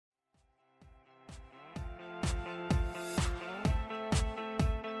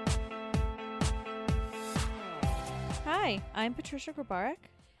Hi, I'm Patricia Grabarek.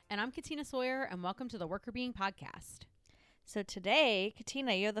 And I'm Katina Sawyer, and welcome to the Worker Being Podcast. So today,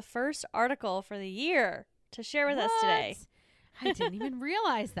 Katina, you're the first article for the year to share with us today. I didn't even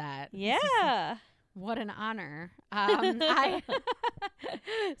realize that. Yeah. What an honor.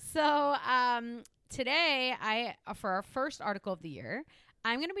 Today, for our first article of the year,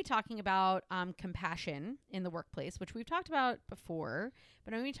 I'm going to be talking about compassion in the workplace, which we've talked about before,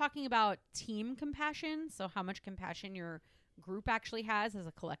 but I'm going to be talking about team compassion, so how much compassion your group actually has as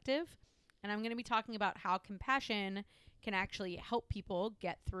a collective. And I'm going to be talking about how compassion can actually help people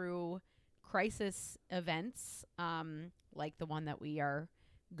get through crisis events like the one that we are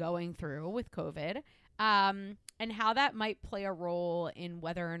going through with COVID, and how that might play a role in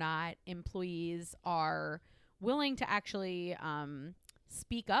whether or not employees are willing to actually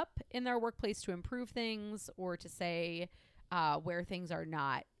speak up in their workplace to improve things, or to say where things are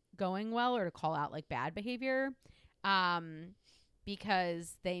not going well, or to call out like bad behavior,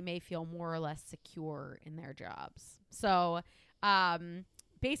 because they may feel more or less secure in their jobs. So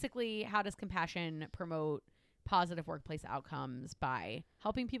basically, how does compassion promote positive workplace outcomes by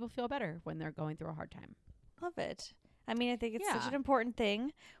helping people feel better when they're going through a hard time? Love it. I mean, I think it's such an important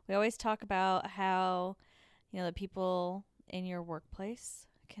thing. We always talk about how, the people in your workplace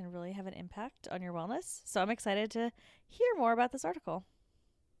can really have an impact on your wellness. So I'm excited to hear more about this article.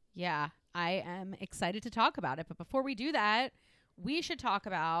 Yeah, I am excited to talk about it. But before we do that, we should talk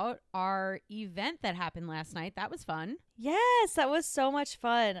about our event that happened last night. That was fun. Yes, that was so much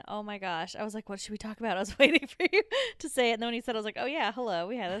fun. Oh my gosh. I was like, what should we talk about? I was waiting for you to say it. And then when you said, I was like, oh yeah, hello.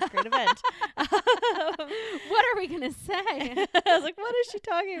 We had this great event. What are we going to say? I was like, what is she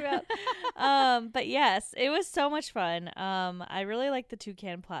talking about? But yes, it was so much fun. I really like the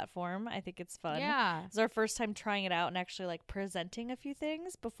Toucan platform. I think it's fun. Yeah. It's our first time trying it out and actually like presenting a few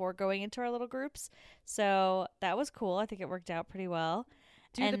things before going into our little groups. So that was cool. I think it worked out pretty well.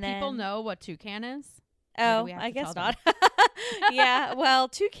 Do the people know what Toucan is? Oh, I guess not. Yeah. Well,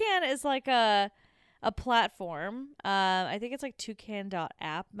 Toucan is like a platform. I think it's like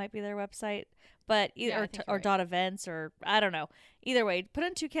toucan.app might be their website, but either or right. dot events, or I don't know. Either way, put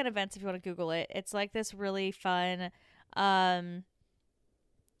in Toucan events if you want to Google it. It's like this really fun.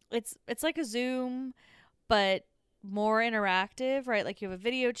 It's like a Zoom, but more interactive, right? Like you have a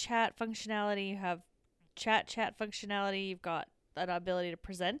video chat functionality, you have chat functionality, you've got an ability to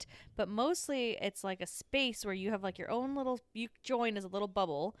present, but mostly it's like a space where you have like your own little, you join as a little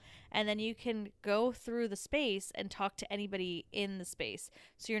bubble, and then you can go through the space and talk to anybody in the space.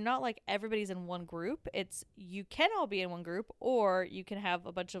 So you're not like everybody's in one group. It's, you can all be in one group, or you can have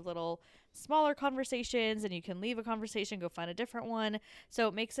a bunch of little smaller conversations, and you can leave a conversation, go find a different one. So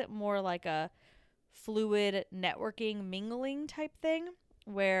it makes it more like a fluid networking, mingling type thing,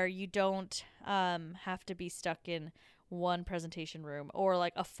 where you don't have to be stuck in one presentation room or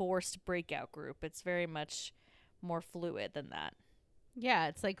like a forced breakout group. It's very much more fluid than that. Yeah,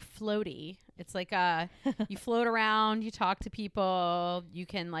 it's like floaty. It's like you float around, you talk to people, you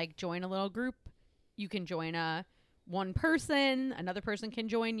can like join a little group, you can join one person, another person can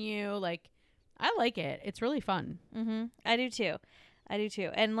join you. Like, I like it. It's really fun. Mm-hmm. I do too.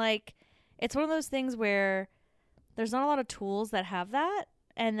 And like, it's one of those things where there's not a lot of tools that have that,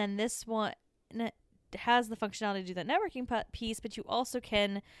 and then this one has the functionality to do that networking piece, but you also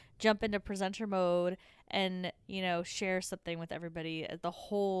can jump into presenter mode and, share something with everybody, the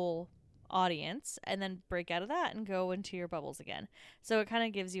whole audience, and then break out of that and go into your bubbles again. So it kind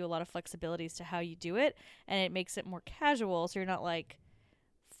of gives you a lot of flexibility as to how you do it, and it makes it more casual, so you're not like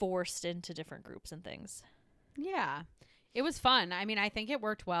forced into different groups and things. Yeah. It was fun. I mean, I think it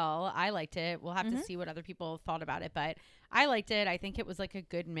worked well. I liked it. We'll have to see what other people thought about it, but I liked it. I think it was like a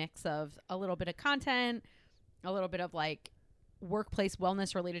good mix of a little bit of content, a little bit of like workplace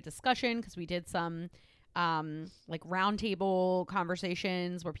wellness related discussion, because we did some like roundtable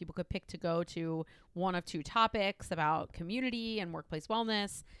conversations where people could pick to go to one of two topics about community and workplace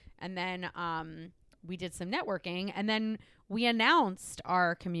wellness. And then we did some networking, and then we announced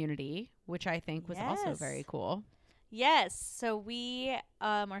our community, which I think was also very cool. Yes. So we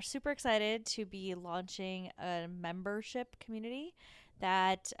are super excited to be launching a membership community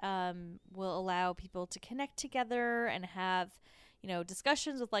that will allow people to connect together and have,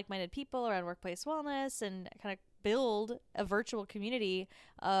 discussions with like-minded people around workplace wellness, and kind of build a virtual community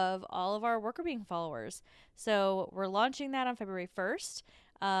of all of our Worker Being followers. So we're launching that on February 1st.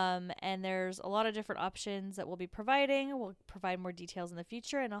 And there's a lot of different options that we'll be providing. We'll provide more details in the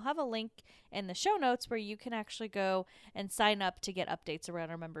future, and I'll have a link in the show notes where you can actually go and sign up to get updates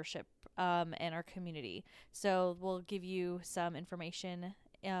around our membership and our community. So we'll give you some information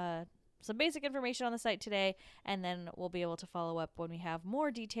some basic information on the site today, and then we'll be able to follow up when we have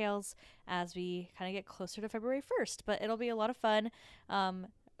more details as we kind of get closer to February 1st. But it'll be a lot of fun.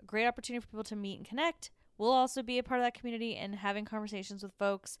 Great opportunity for people to meet and connect. We'll also be a part of that community and having conversations with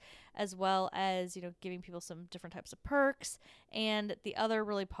folks, as well as, giving people some different types of perks. And the other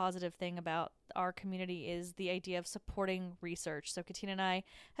really positive thing about our community is the idea of supporting research. So Katina and I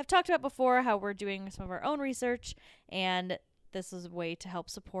have talked about before how we're doing some of our own research, and this is a way to help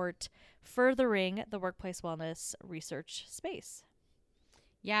support furthering the workplace wellness research space.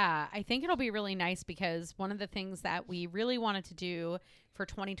 Yeah, I think it'll be really nice because one of the things that we really wanted to do for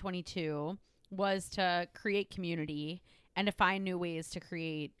 2022 was to create community and to find new ways to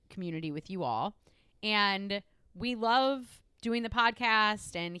create community with you all. And we love doing the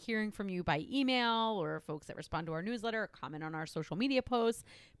podcast and hearing from you by email or folks that respond to our newsletter or comment on our social media posts.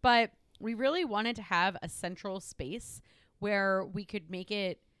 But we really wanted to have a central space where we could make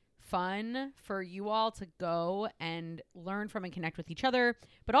it fun for you all to go and learn from and connect with each other,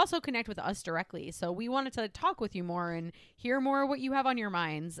 but also connect with us directly. So we wanted to talk with you more and hear more what you have on your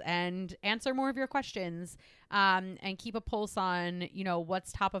minds and answer more of your questions, and keep a pulse on,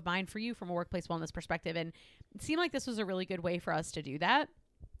 what's top of mind for you from a workplace wellness perspective. And it seemed like this was a really good way for us to do that.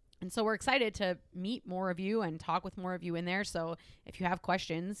 And so we're excited to meet more of you and talk with more of you in there. So if you have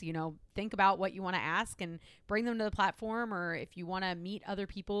questions, think about what you want to ask and bring them to the platform. Or if you want to meet other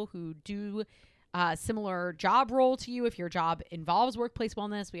people who do a similar job role to you, if your job involves workplace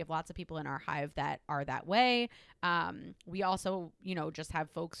wellness, we have lots of people in our hive that are that way. We also, just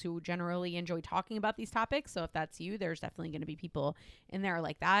have folks who generally enjoy talking about these topics. So if that's you, there's definitely going to be people in there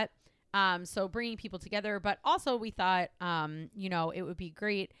like that. So bringing people together, but also we thought, it would be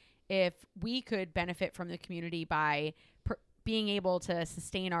great if we could benefit from the community by being able to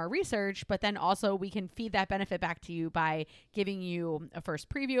sustain our research, but then also we can feed that benefit back to you by giving you a first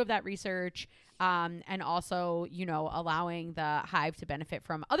preview of that research, and also, allowing the hive to benefit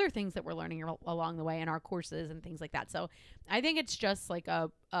from other things that we're learning along the way in our courses and things like that. So I think it's just like a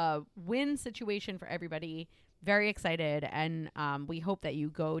win situation for everybody. Very excited, and we hope that you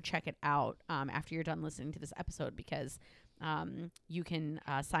go check it out after you're done listening to this episode, because you can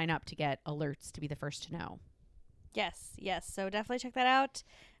sign up to get alerts to be the first to know. Yes. So definitely check that out,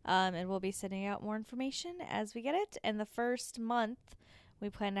 and we'll be sending out more information as we get it. And the first month, we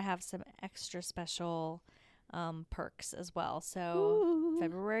plan to have some extra special perks as well. So Ooh.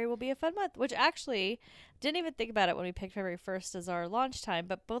 February will be a fun month, which actually didn't even think about it when we picked February 1st as our launch time,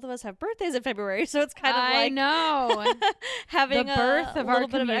 but both of us have birthdays in February, so it's kind of I know having the birth of a little our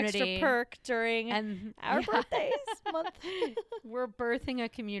bit of community. extra perk during our birthdays month. We're birthing a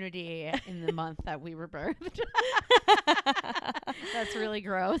community in the month that we were birthed. That's really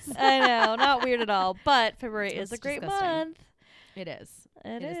gross. I know, not weird at all, but February is a great disgusting. month. It is.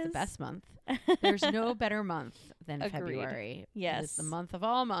 It is is the best month. There's no better month than Agreed. February. Yes. It is the month of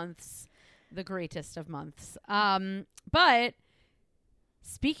all months, the greatest of months. But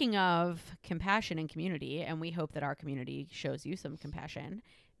speaking of compassion and community, and we hope that our community shows you some compassion,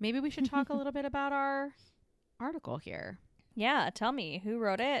 maybe we should talk a little bit about our article here. Yeah, tell me, who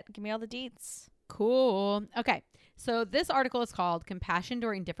wrote it? Give me all the deets. Cool. Okay. So this article is called Compassion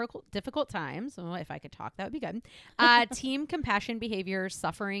During Difficult Times. Oh, if I could talk, that would be good. Team compassion behaviors,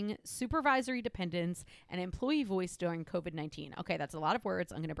 suffering, supervisory dependence, and employee voice during COVID-19. Okay, that's a lot of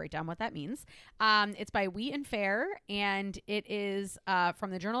words. I'm going to break down what that means. It's by Wheat and Fair, and it is from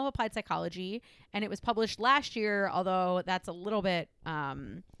the Journal of Applied Psychology, and it was published last year, although that's a little bit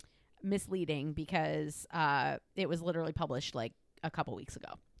misleading because it was literally published like a couple weeks ago.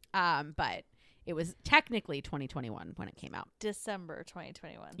 But it was technically 2021 when it came out. December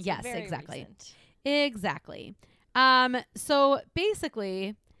 2021. So yes, very exactly. recent. Exactly. So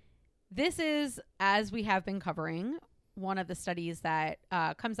basically, this is, as we have been covering, one of the studies that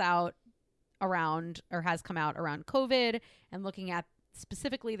comes out around or has come out around COVID and looking at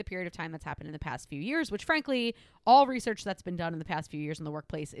specifically the period of time that's happened in the past few years, which frankly, all research that's been done in the past few years in the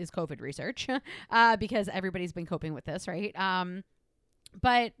workplace is COVID research because everybody's been coping with this, right?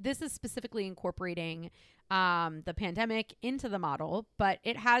 But this is specifically incorporating the pandemic into the model, but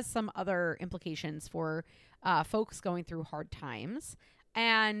it has some other implications for folks going through hard times.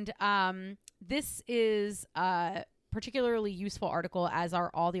 And this is a particularly useful article, as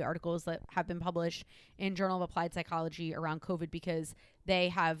are all the articles that have been published in Journal of Applied Psychology around COVID, because they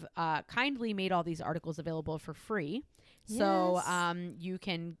have kindly made all these articles available for free. Yes. So you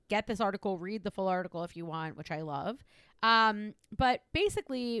can get this article, read the full article if you want, which I love. But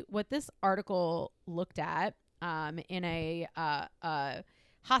basically what this article looked at in a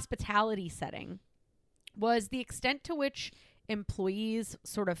hospitality setting was the extent to which employees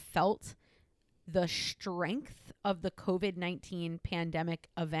sort of felt the strength of the COVID-19 pandemic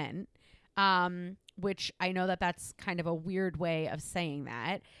event, which I know that that's kind of a weird way of saying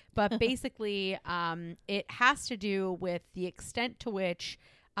that, but basically it has to do with the extent to which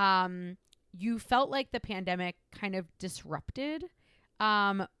you felt like the pandemic kind of disrupted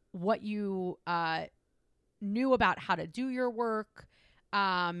what you knew about how to do your work,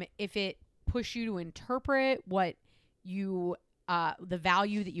 if it pushed you to interpret what you the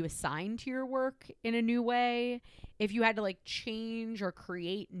value that you assign to your work in a new way, if you had to like change or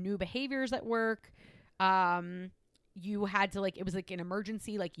create new behaviors at work, you had to like, it was like an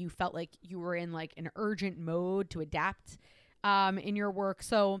emergency, like you felt like you were in like an urgent mode to adapt in your work.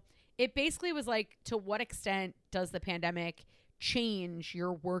 So it basically was like, to what extent does the pandemic change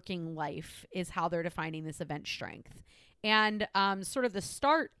your working life is how they're defining this event strength. And sort of the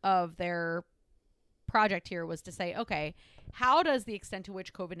start of their project here was to say, okay, how does the extent to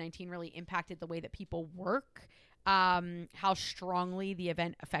which COVID-19 really impacted the way that people work, how strongly the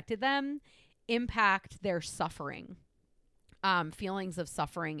event affected them, impact their suffering, feelings of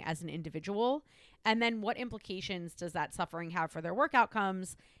suffering as an individual, and then what implications does that suffering have for their work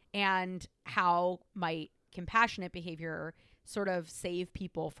outcomes, and how might compassionate behavior sort of save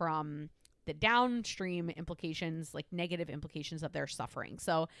people from the downstream implications, like negative implications of their suffering.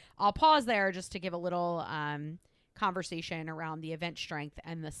 So I'll pause there just to give a little conversation around the event strength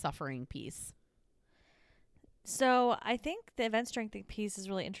and the suffering piece. So I think the event strength piece is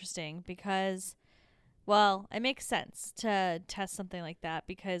really interesting because, well, it makes sense to test something like that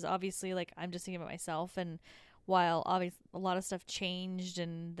because obviously, like, I'm just thinking about myself, and while obviously a lot of stuff changed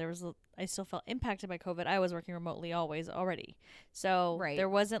and I still felt impacted by COVID, I was working remotely always already. So there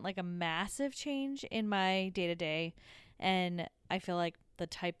wasn't like a massive change in my day-to-day, and I feel like the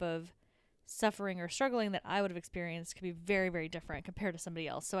type of suffering or struggling that I would have experienced could be very, very different compared to somebody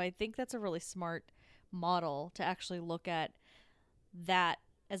else. So I think that's a really smart model to actually look at that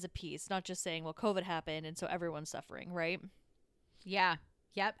as a piece, not just saying, well, COVID happened and so everyone's suffering, right? Yeah.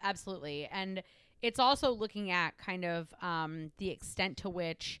 Yep, absolutely. And it's also looking at kind of the extent to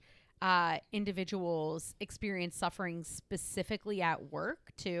which individuals experience suffering specifically at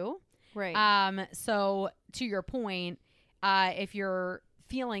work too. Right. So to your point, if you're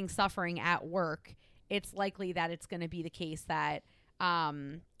feeling suffering at work, it's likely that it's going to be the case that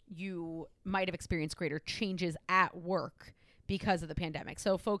you might have experienced greater changes at work because of the pandemic.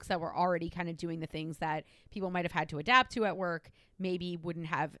 So folks that were already kind of doing the things that people might have had to adapt to at work maybe wouldn't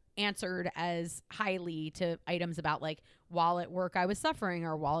have answered as highly to items about like, while at work I was suffering,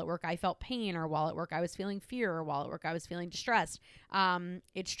 or while at work I felt pain, or while at work I was feeling fear, or while at work I was feeling distressed.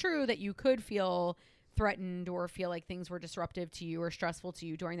 It's true that you could feel threatened or feel like things were disruptive to you or stressful to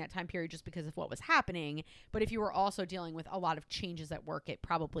you during that time period just because of what was happening. But if you were also dealing with a lot of changes at work, it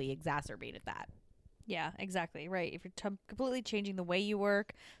probably exacerbated that. Yeah, exactly. Right. If you're completely changing the way you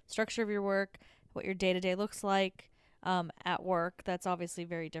work, structure of your work, what your day-to-day looks like at work, that's obviously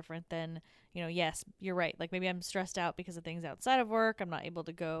very different than, yes, you're right. Like maybe I'm stressed out because of things outside of work. I'm not able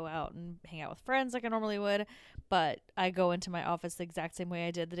to go out and hang out with friends like I normally would, but I go into my office the exact same way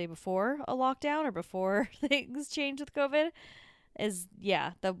I did the day before a lockdown or before things changed with COVID.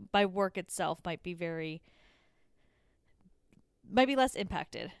 My work itself might be less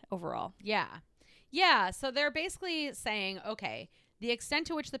impacted overall. Yeah. Yeah, so they're basically saying, okay, the extent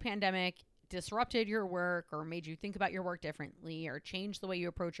to which the pandemic disrupted your work or made you think about your work differently or changed the way you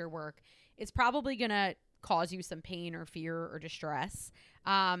approach your work is probably going to cause you some pain or fear or distress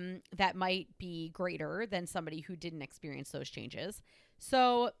that might be greater than somebody who didn't experience those changes.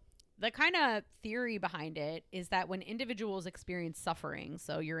 So the kind of theory behind it is that when individuals experience suffering,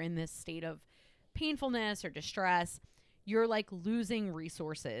 so you're in this state of painfulness or distress, you're like losing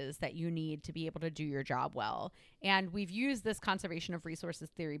resources that you need to be able to do your job well. And we've used this conservation of resources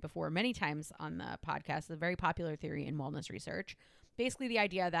theory before many times on the podcast. It's a very popular theory in wellness research. Basically, the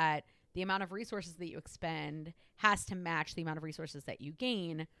idea that the amount of resources that you expend has to match the amount of resources that you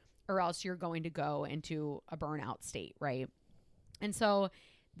gain, or else you're going to go into a burnout state, right? And so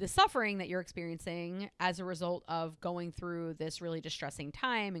the suffering that you're experiencing as a result of going through this really distressing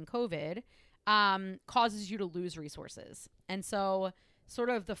time in COVID causes you to lose resources. And so sort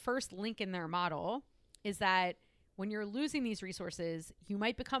of the first link in their model is that when you're losing these resources, you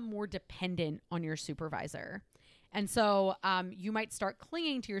might become more dependent on your supervisor. And so you might start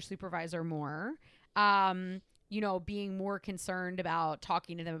clinging to your supervisor more, being more concerned about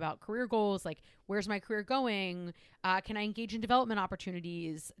talking to them about career goals, like, where's my career going? Can I engage in development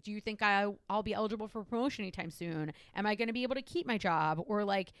opportunities? Do you think I'll be eligible for promotion anytime soon? Am I going to be able to keep my job? Or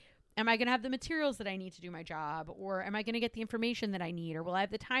like, Am I going to have the materials that I need to do my job? Or am I going to get the information that I need? Or will I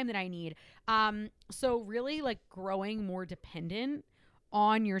have the time that I need? So really like growing more dependent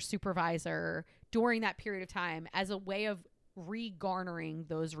on your supervisor during that period of time as a way of re-garnering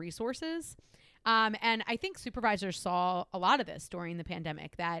those resources. And I think supervisors saw a lot of this during the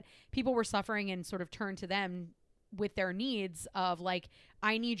pandemic, that people were suffering and sort of turned to them with their needs of like,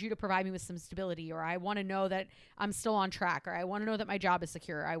 I need you to provide me with some stability, or I want to know that I'm still on track, or I want to know that my job is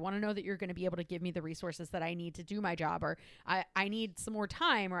secure. I want to know that you're going to be able to give me the resources that I need to do my job, or I need some more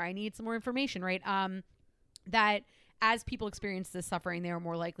time, or I need some more information, right? That as people experience this suffering, they are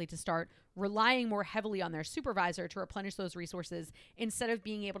more likely to start relying more heavily on their supervisor to replenish those resources instead of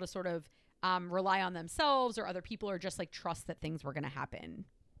being able to sort of rely on themselves or other people, or just like trust that things were going to happen.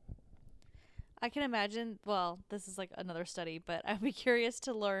 I can imagine, well, this is like another study, but I'd be curious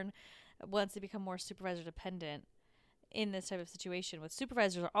to learn once they become more supervisor dependent in this type of situation with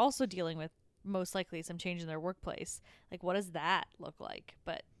supervisors are also dealing with most likely some change in their workplace. Like, what does that look like?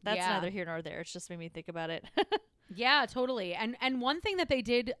 But that's neither here nor there. It's just made me think about it. Yeah, totally. And one thing that they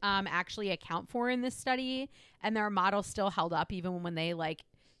did actually account for in this study, and their model still held up even when they like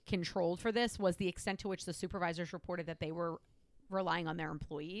controlled for this, was the extent to which the supervisors reported that they were relying on their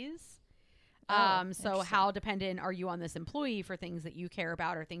employees. So how dependent are you on this employee for things that you care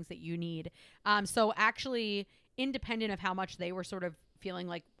about or things that you need? So actually, independent of how much they were sort of feeling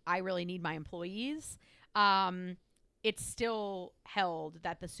like I really need my employees, it still held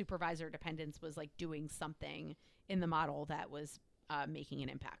that the supervisor dependence was like doing something in the model that was making an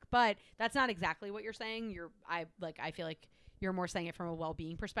impact. But that's not exactly what you're saying. I feel like you're more saying it from a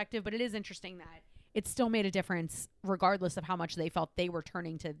well-being perspective, but it is interesting that it still made a difference regardless of how much they felt they were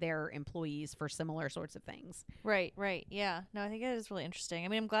turning to their employees for similar sorts of things. Right. Yeah. No, I think it is really interesting. I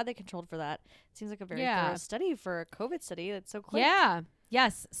mean, I'm glad they controlled for that. It seems like a very thorough study for a COVID study. That's so quick. Yeah.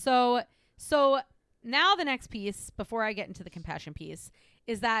 Yes. So now the next piece, before I get into the compassion piece,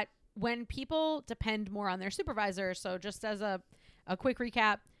 is that when people depend more on their supervisor, so just as a quick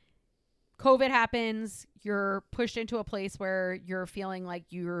recap, COVID happens, you're pushed into a place where you're feeling like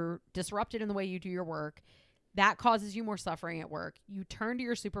you're disrupted in the way you do your work. That causes you more suffering at work. You turn to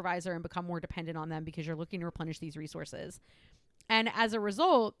your supervisor and become more dependent on them because you're looking to replenish these resources. And as a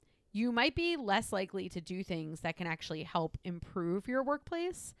result, you might be less likely to do things that can actually help improve your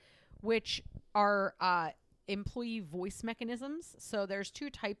workplace, which are employee voice mechanisms. So there's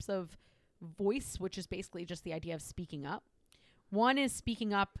two types of voice, which is basically just the idea of speaking up. One is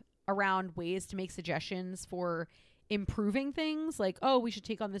speaking up around ways to make suggestions for improving things, like, oh, we should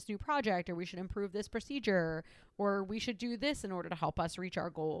take on this new project, or we should improve this procedure, or we should do this in order to help us reach our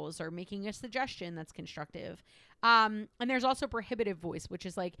goals, or making a suggestion that's constructive. And there's also prohibitive voice, which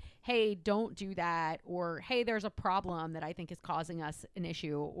is like, hey, don't do that, or hey, there's a problem that I think is causing us an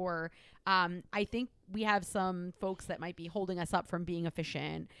issue, or I think we have some folks that might be holding us up from being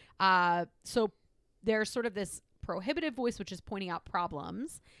efficient. So there's sort of this prohibitive voice, which is pointing out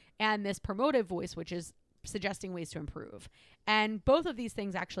problems, and this promotive voice, which is suggesting ways to improve. And both of these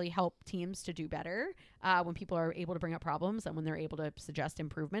things actually help teams to do better when people are able to bring up problems and when they're able to suggest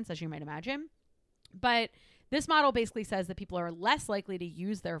improvements, as you might imagine. But this model basically says that people are less likely to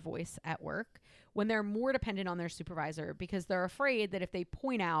use their voice at work when they're more dependent on their supervisor, because they're afraid that if they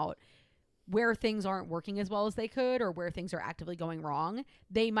point out where things aren't working as well as they could, or where things are actively going wrong,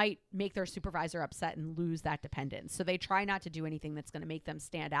 they might make their supervisor upset and lose that dependence. So they try not to do anything that's going to make them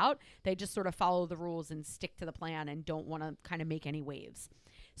stand out. They just sort of follow the rules and stick to the plan and don't want to kind of make any waves.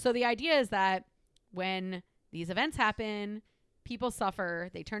 So the idea is that when these events happen, people suffer,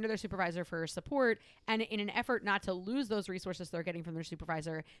 they turn to their supervisor for support, and in an effort not to lose those resources they're getting from their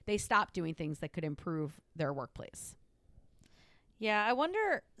supervisor, they stop doing things that could improve their workplace. Yeah, I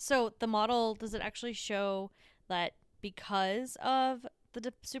wonder, so the model, does it actually show that because of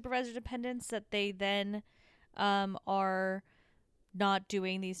the supervisor dependence that they then are not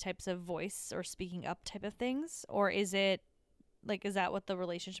doing these types of voice or speaking up type of things? Or is it, like, is that what the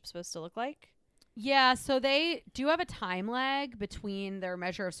relationship's supposed to look like? Yeah, so they do have a time lag between their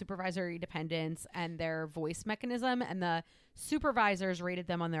measure of supervisory dependence and their voice mechanism, and the supervisors rated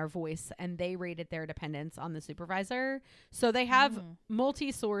them on their voice and they rated their dependence on the supervisor. So they have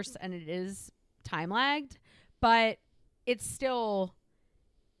multi-source and it is time lagged, but it's still,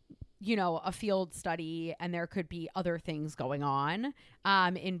 you know, a field study and there could be other things going on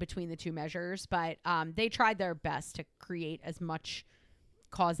in between the two measures, but they tried their best to create as much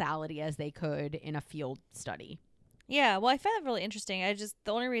causality as they could in a field study. Yeah, well, I find that really interesting.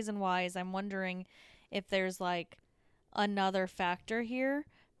 The only reason why is I'm wondering if there's like another factor here,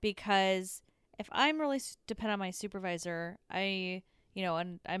 because if I'm really dependent on my supervisor, I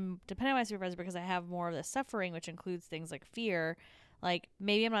and I'm depending on my supervisor because I have more of the suffering, which includes things like fear. Like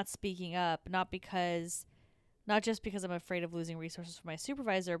maybe I'm not speaking up, not just because I'm afraid of losing resources for my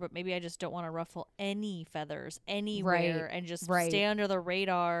supervisor, but maybe I just don't want to ruffle any feathers anywhere and just stay under the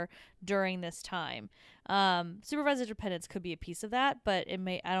radar during this time. Supervisor dependence could be a piece of that, but I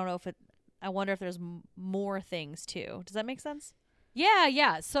don't know if I wonder if there's more things too. Does that make sense?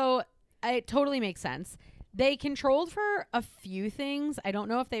 Yeah. So it totally makes sense. They controlled for a few things. I don't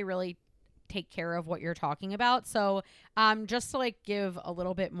know if they really take care of what you're talking about. So just to like give a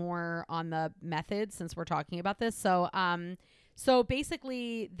little bit more on the methods since we're talking about this. So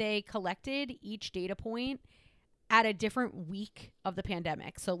basically they collected each data point at a different week of the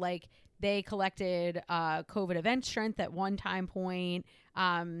pandemic. So like they collected COVID event strength at one time point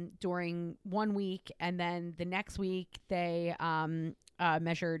during 1 week. And then the next week they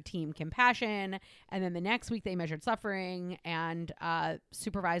measured team compassion. And then the next week they measured suffering and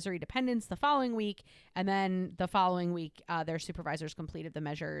supervisory dependence the following week. And then the following week, their supervisors completed the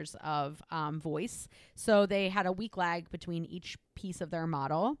measures of voice. So they had a week lag between each piece of their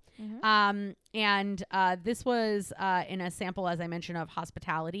model. Mm-hmm. And this was in a sample, as I mentioned, of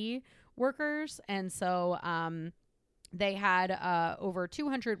hospitality workers. And so they had over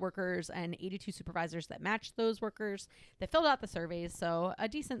 200 workers and 82 supervisors that matched those workers that filled out the surveys. So a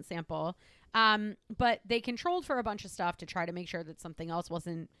decent sample. But they controlled for a bunch of stuff to try to make sure that something else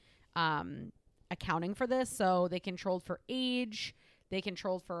wasn't accounting for this. So they controlled for age. They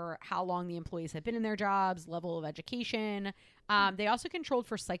controlled for how long the employees had been in their jobs, level of education. They also controlled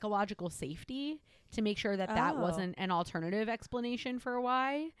for psychological safety to make sure that that wasn't an alternative explanation for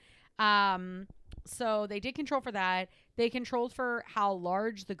why. So they did control for that. They controlled for how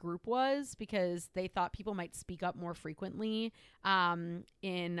large the group was because they thought people might speak up more frequently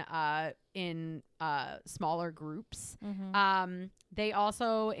in smaller groups. Mm-hmm. They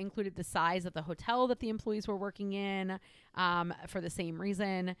also included the size of the hotel that the employees were working in for the same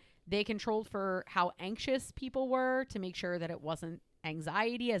reason. They controlled for how anxious people were to make sure that it wasn't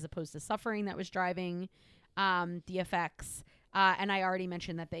anxiety as opposed to suffering that was driving the effects. And I already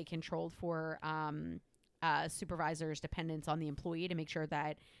mentioned that they controlled for supervisors' dependence on the employee to make sure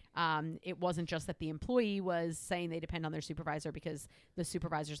that it wasn't just that the employee was saying they depend on their supervisor because the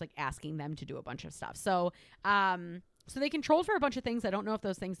supervisor's like asking them to do a bunch of stuff. So they controlled for a bunch of things. I don't know if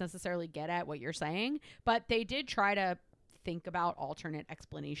those things necessarily get at what you're saying, but they did try to think about alternate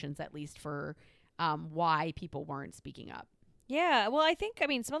explanations, at least for why people weren't speaking up. Yeah. Well,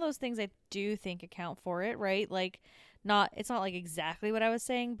 some of those things I do think account for it, right? Like, it's not like exactly what I was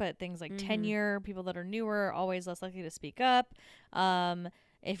saying, but things like tenure, people that are newer, always less likely to speak up.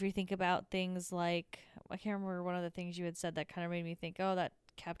 If you think about things like, I can't remember one of the things you had said that kind of made me think, oh, that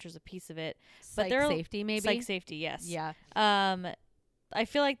captures a piece of it. But safety, maybe? Psych safety, yes. Yeah. I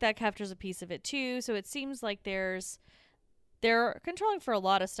feel like that captures a piece of it too. So it seems like they're controlling for a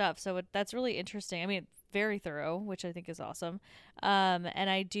lot of stuff. So that's really interesting. I mean, very thorough, which I think is awesome. And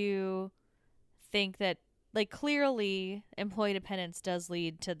I do think that, like, clearly employee dependence does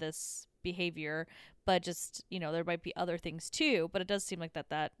lead to this behavior, but just, there might be other things too. But it does seem like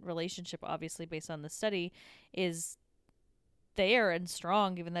that relationship, obviously based on the study, is there and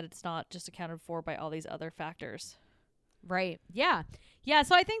strong, given that it's not just accounted for by all these other factors. Right. Yeah.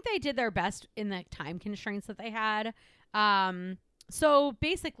 So I think they did their best in the time constraints that they had. So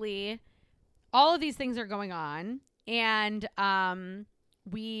basically all of these things are going on, and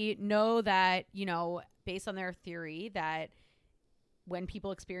we know that, based on their theory, that when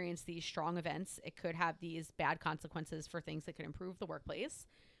people experience these strong events, it could have these bad consequences for things that could improve the workplace,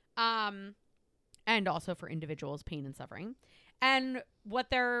 and also for individuals' pain and suffering. And what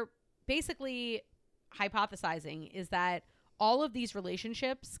they're basically hypothesizing is that all of these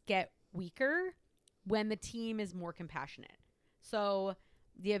relationships get weaker when the team is more compassionate. So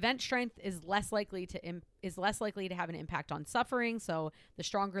the event strength is less likely to have an impact on suffering. So the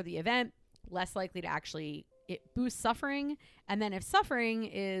stronger the event, less likely to actually it boosts suffering. And then if suffering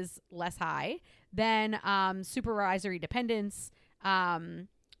is less high, then supervisory dependence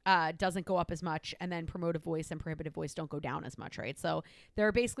doesn't go up as much, and then promotive voice and prohibitive voice don't go down as much, right? So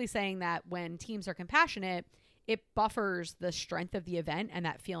they're basically saying that when teams are compassionate, it buffers the strength of the event and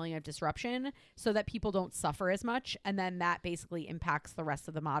that feeling of disruption so that people don't suffer as much. And then that basically impacts the rest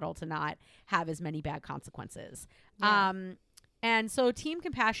of the model to not have as many bad consequences. Yeah. And so team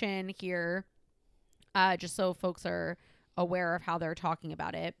compassion here, just so folks are aware of how they're talking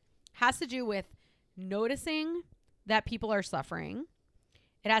about it, has to do with noticing that people are suffering.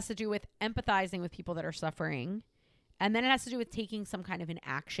 It has to do with empathizing with people that are suffering. And then it has to do with taking some kind of an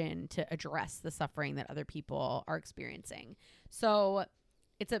action to address the suffering that other people are experiencing. So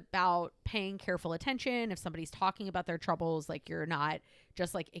it's about paying careful attention. If somebody's talking about their troubles, like you're not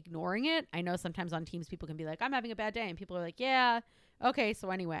just like ignoring it. I know sometimes on teams, people can be like, I'm having a bad day. And people are like, yeah, okay.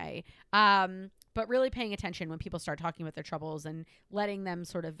 So anyway, but really paying attention when people start talking about their troubles and letting them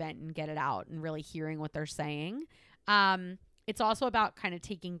sort of vent and get it out and really hearing what they're saying. It's also about kind of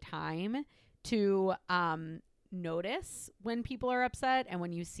taking time to notice when people are upset. And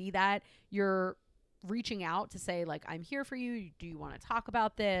when you see that, you're reaching out to say, like, I'm here for you. Do you want to talk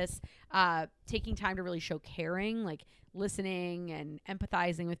about this? Taking time to really show caring, like listening and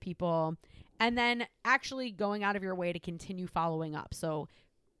empathizing with people. And then actually going out of your way to continue following up. So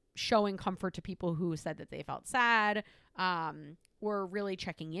showing comfort to people who said that they felt sad, or really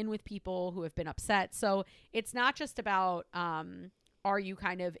checking in with people who have been upset. So it's not just about, are you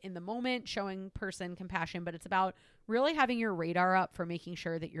kind of in the moment showing person compassion, but it's about really having your radar up for making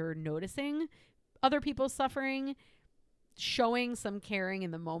sure that you're noticing other people's suffering, showing some caring in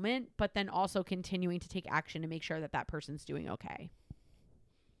the moment, but then also continuing to take action to make sure that that person's doing okay.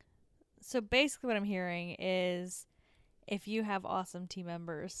 So basically what I'm hearing is if you have awesome team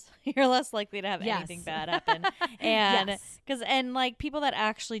members, you're less likely to have anything bad happen. And because and like people that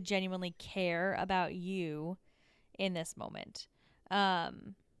actually genuinely care about you in this moment.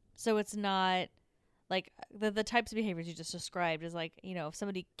 So it's not like the types of behaviors you just described is like, you know, if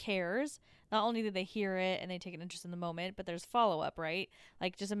somebody cares, not only do they hear it and they take an interest in the moment, but there's follow-up, right?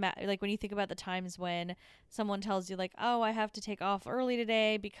 Like just like when you think about the times when someone tells you like, oh, I have to take off early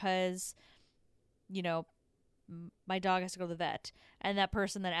today because, you know, my dog has to go to the vet. And that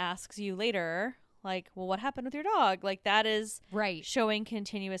person that asks you later, like, well, what happened with your dog? Like that is right, showing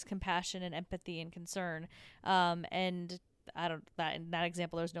continuous compassion and empathy and concern. And I don't, that in that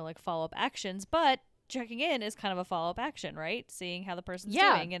example, there's no like follow-up actions, but checking in is kind of a follow-up action, right? Seeing how the person's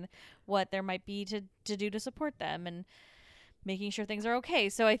doing and what there might be to do to support them and making sure things are okay.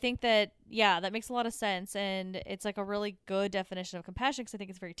 So I think that, yeah, that makes a lot of sense. And it's like a really good definition of compassion because I think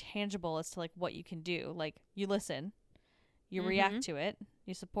it's very tangible as to like what you can do. Like you listen, you react to it,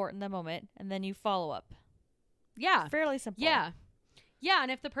 you support in the moment, and then you follow up. Yeah. Fairly simple. Yeah. Yeah,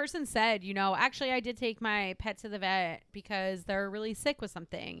 and if the person said, you know, actually I did take my pet to the vet because they're really sick with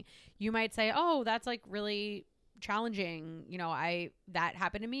something, you might say, oh, that's like really challenging. You know, that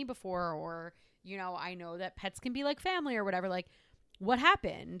happened to me before, or, you know, I know that pets can be like family or whatever. Like, what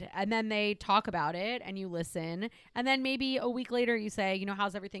happened? And then they talk about it and you listen. And then maybe a week later you say, you know,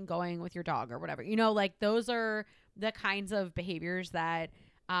 how's everything going with your dog or whatever? You know, like those are the kinds of behaviors that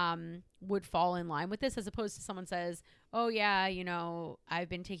would fall in line with this, as opposed to someone says, oh yeah, you know, I've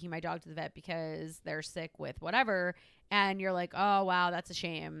been taking my dog to the vet because they're sick with whatever. And you're like, oh wow, that's a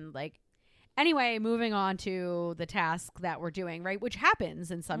shame. Like, anyway, moving on to the task that we're doing, right? Which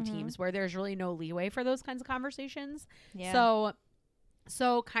happens in some teams where there's really no leeway for those kinds of conversations. Yeah.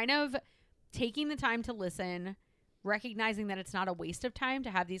 So kind of taking the time to listen, recognizing that it's not a waste of time to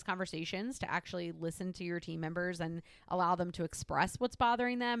have these conversations, to actually listen to your team members and allow them to express what's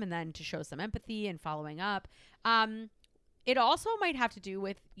bothering them and then to show some empathy and following up. It also might have to do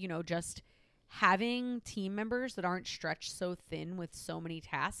with, you know, just having team members that aren't stretched so thin with so many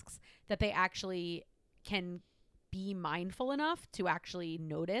tasks that they actually can be mindful enough to actually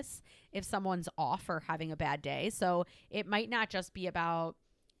notice if someone's off or having a bad day. So it might not just be about,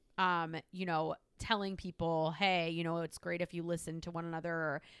 you know, telling people, hey, you know, it's great if you listen to one another,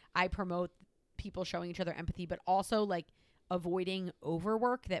 or I promote people showing each other empathy, but also like avoiding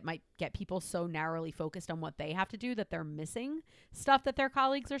overwork that might get people so narrowly focused on what they have to do that they're missing stuff that their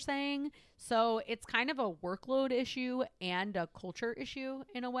colleagues are saying. So it's kind of a workload issue and a culture issue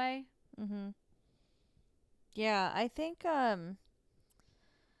in a way. Yeah, I think,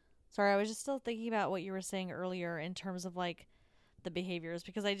 sorry, I was just still thinking about what you were saying earlier in terms of like the behaviors,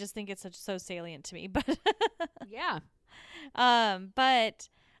 because I just think it's so salient to me. But yeah. But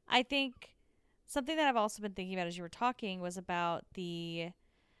I think something that I've also been thinking about as you were talking was about the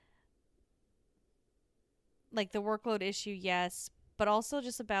workload issue, yes, but also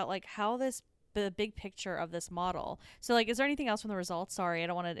just about like how the big picture of this model. So like, is there anything else from the results? Sorry, I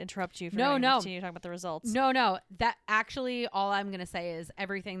don't want to interrupt you. Continue talking about the results. No. That actually, all I'm going to say is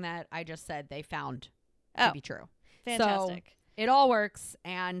everything that I just said, they found to be true. Fantastic. So it all works.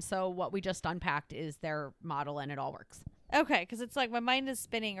 And so what we just unpacked is their model and it all works. Okay. Because it's like my mind is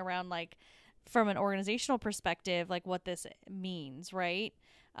spinning around like from an organizational perspective, like what this means, right?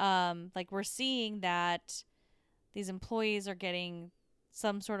 Like we're seeing that these employees are getting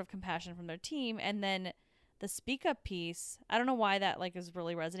some sort of compassion from their team, and then the speak up piece, I don't know why that like is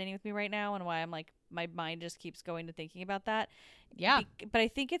really resonating with me right now and why I'm like my mind just keeps going to thinking about that. Yeah. But I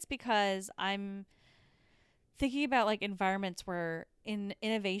think it's because I'm thinking about like environments where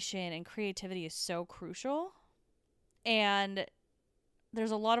innovation and creativity is so crucial. And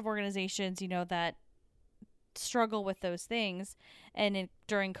there's a lot of organizations, that struggle with those things. And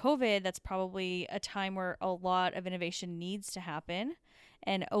during COVID, that's probably a time where a lot of innovation needs to happen,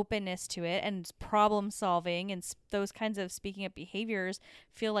 and openness to it and problem solving and those kinds of speaking up behaviors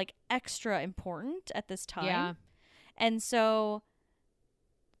feel like extra important at this time. Yeah. And so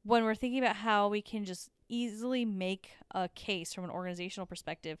when we're thinking about how we can just easily make a case from an organizational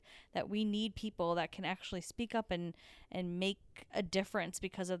perspective that we need people that can actually speak up and make a difference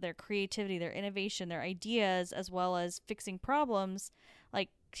because of their creativity, their innovation, their ideas, as well as fixing problems, like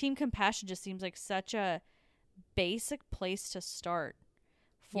team compassion just seems like such a basic place to start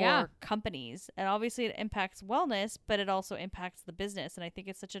for companies. And obviously it impacts wellness, but it also impacts the business. And I think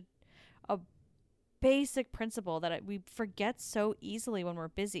it's such a basic principle that we forget so easily when we're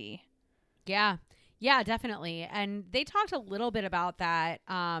busy. Yeah. Yeah, definitely. And they talked a little bit about that,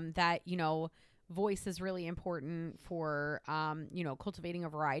 that, voice is really important for, cultivating a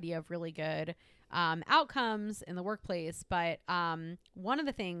variety of really good outcomes in the workplace. But one of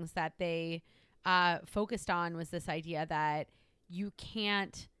the things that they focused on was this idea that you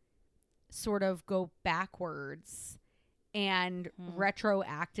can't sort of go backwards and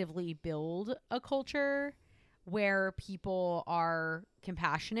retroactively build a culture where people are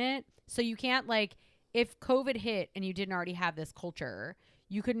compassionate. So you can't, like, if COVID hit and you didn't already have this culture,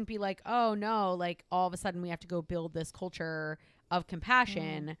 you couldn't be like, oh no, like all of a sudden we have to go build this culture of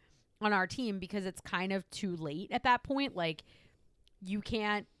compassion on our team, because it's kind of too late at that point. Like, you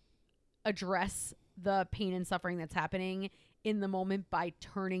can't address the pain and suffering that's happening in the moment by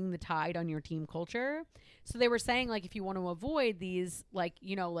turning the tide on your team culture. So they were saying, like, if you want to avoid these, like,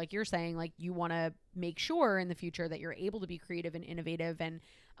 like you're saying, like, you want to make sure in the future that you're able to be creative and innovative and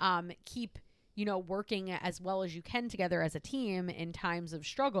keep, working as well as you can together as a team in times of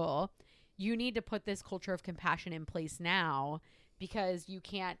struggle, you need to put this culture of compassion in place now, because you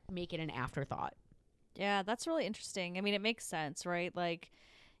can't make it an afterthought. Yeah, that's really interesting. I mean, it makes sense, right? Like,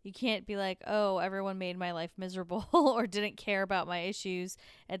 you can't be like, oh, everyone made my life miserable or didn't care about my issues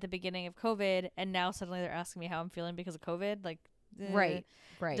at the beginning of COVID, and now suddenly they're asking me how I'm feeling because of COVID. Like, Right.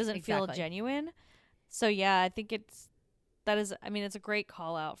 Doesn't feel genuine. So yeah, I think it's a great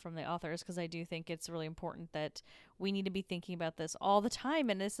call out from the authors, because I do think it's really important that we need to be thinking about this all the time.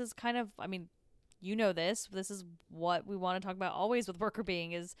 And this is kind of, this is what we want to talk about always with worker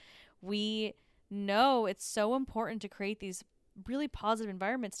being, is we know it's so important to create these really positive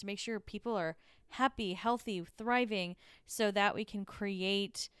environments to make sure people are happy, healthy, thriving, so that we can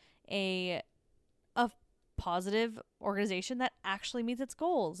create a positive organization that actually meets its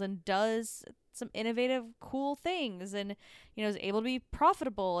goals and does some innovative, cool things, and is able to be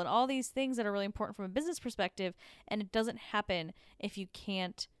profitable and all these things that are really important from a business perspective. And it doesn't happen if you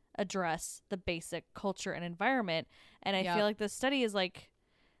can't address the basic culture and environment. And I feel like this study is like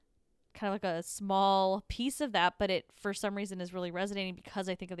kind of like a small piece of that, but it for some reason is really resonating, because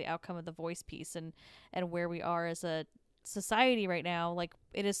I think of the outcome of the voice piece and where we are as a society right now. Like,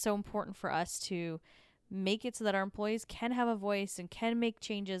 it is so important for us to make it so that our employees can have a voice and can make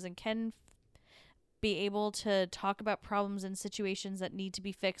changes and can be able to talk about problems and situations that need to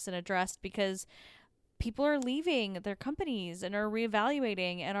be fixed and addressed, because people are leaving their companies and are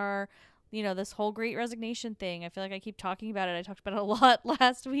reevaluating and are, this whole great resignation thing. I feel like I keep talking about it. I talked about it a lot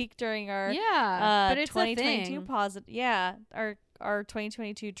last week during our but it's 2022 our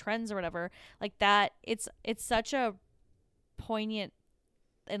 2022 trends or whatever. Like that, it's such a poignant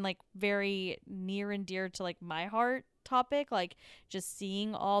and like very near and dear to like my heart topic, like just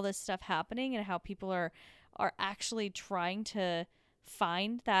seeing all this stuff happening and how people are actually trying to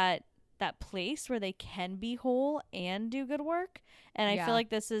find that place where they can be whole and do good work. And I feel like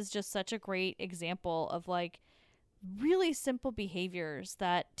this is just such a great example of like really simple behaviors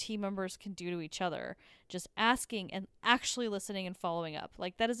that team members can do to each other, just asking and actually listening and following up.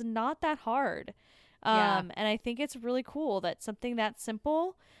 Like, that is not that hard. And I think it's really cool that something that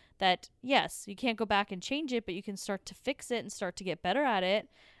simple, that yes, you can't go back and change it, but you can start to fix it and start to get better at it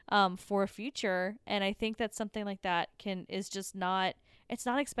for a future. And I think that something like that it's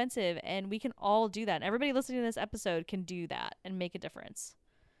not expensive, and we can all do that. And everybody listening to this episode can do that and make a difference.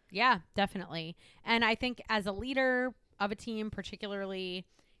 Yeah, definitely. And I think as a leader of a team, particularly,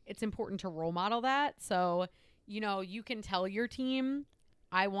 it's important to role model that. So, you can tell your team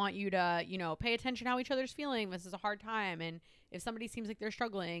I want you to, you know, pay attention to how each other's feeling. This is a hard time. And if somebody seems like they're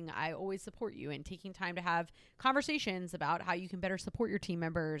struggling, I always support you, and taking time to have conversations about how you can better support your team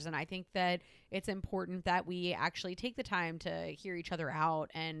members. And I think that it's important that we actually take the time to hear each other out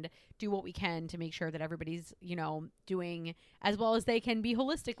and do what we can to make sure that everybody's, you know, doing as well as they can be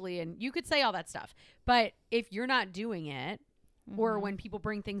holistically. And you could say all that stuff, but if you're not doing it, or when people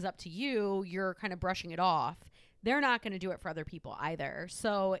bring things up to you, you're kind of brushing it off, they're not going to do it for other people either.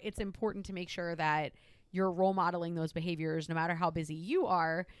 So it's important to make sure that you're role modeling those behaviors no matter how busy you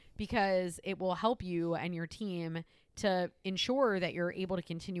are, because it will help you and your team to ensure that you're able to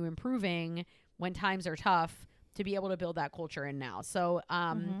continue improving when times are tough, to be able to build that culture in now. So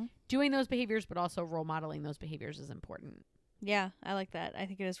doing those behaviors, but also role modeling those behaviors is important. Yeah, I like that. I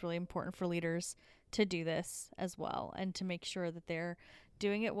think it is really important for leaders to do this as well, and to make sure that they're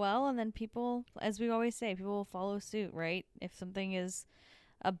doing it well. And then people, as we always say, people will follow suit, right? If something is,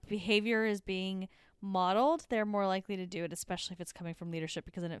 a behavior is being modeled, they're more likely to do it, especially if it's coming from leadership,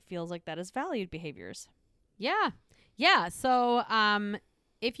 because then it feels like that is valued behaviors. Yeah. So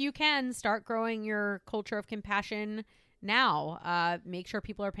if you can, start growing your culture of compassion now. Make sure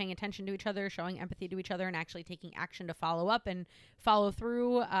people are paying attention to each other, showing empathy to each other, and actually taking action to follow up and follow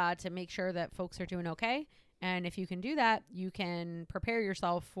through to make sure that folks are doing okay. And if you can do that, you can prepare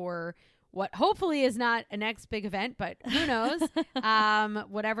yourself for what hopefully is not a next big event, but who knows?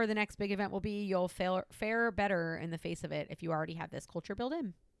 Whatever the next big event will be, you'll fare better in the face of it if you already have this culture built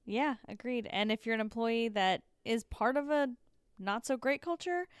in. Yeah, agreed. And if you're an employee that is part of a not so great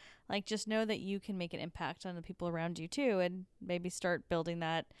culture, like, just know that you can make an impact on the people around you too, and maybe start building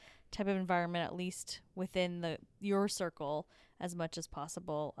that type of environment at least within your circle as much as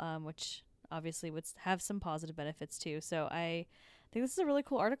possible, which obviously would have some positive benefits too. So I think this is a really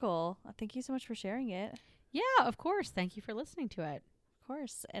cool article. Thank you so much for sharing it. Yeah, of course. Thank you for listening to it. Of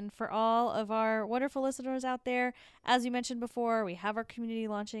course. And for all of our wonderful listeners out there, as we mentioned before, we have our community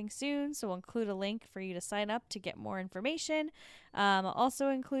launching soon, so we'll include a link for you to sign up to get more information. I'll also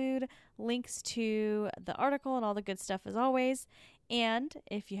include links to the article and all the good stuff as always. And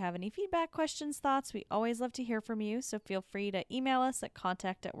if you have any feedback, questions, thoughts, we always love to hear from you. So feel free to email us at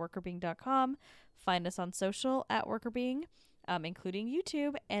contact@workrbeeing.com. Find us on social @workrbeeing, including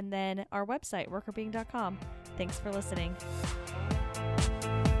YouTube, and then our website, workrbeeing.com. Thanks for listening.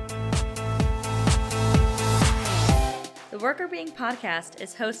 The Worker Being podcast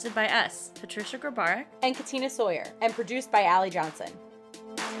is hosted by us, Patricia Grabarek and Katina Sawyer, and produced by Allie Johnson.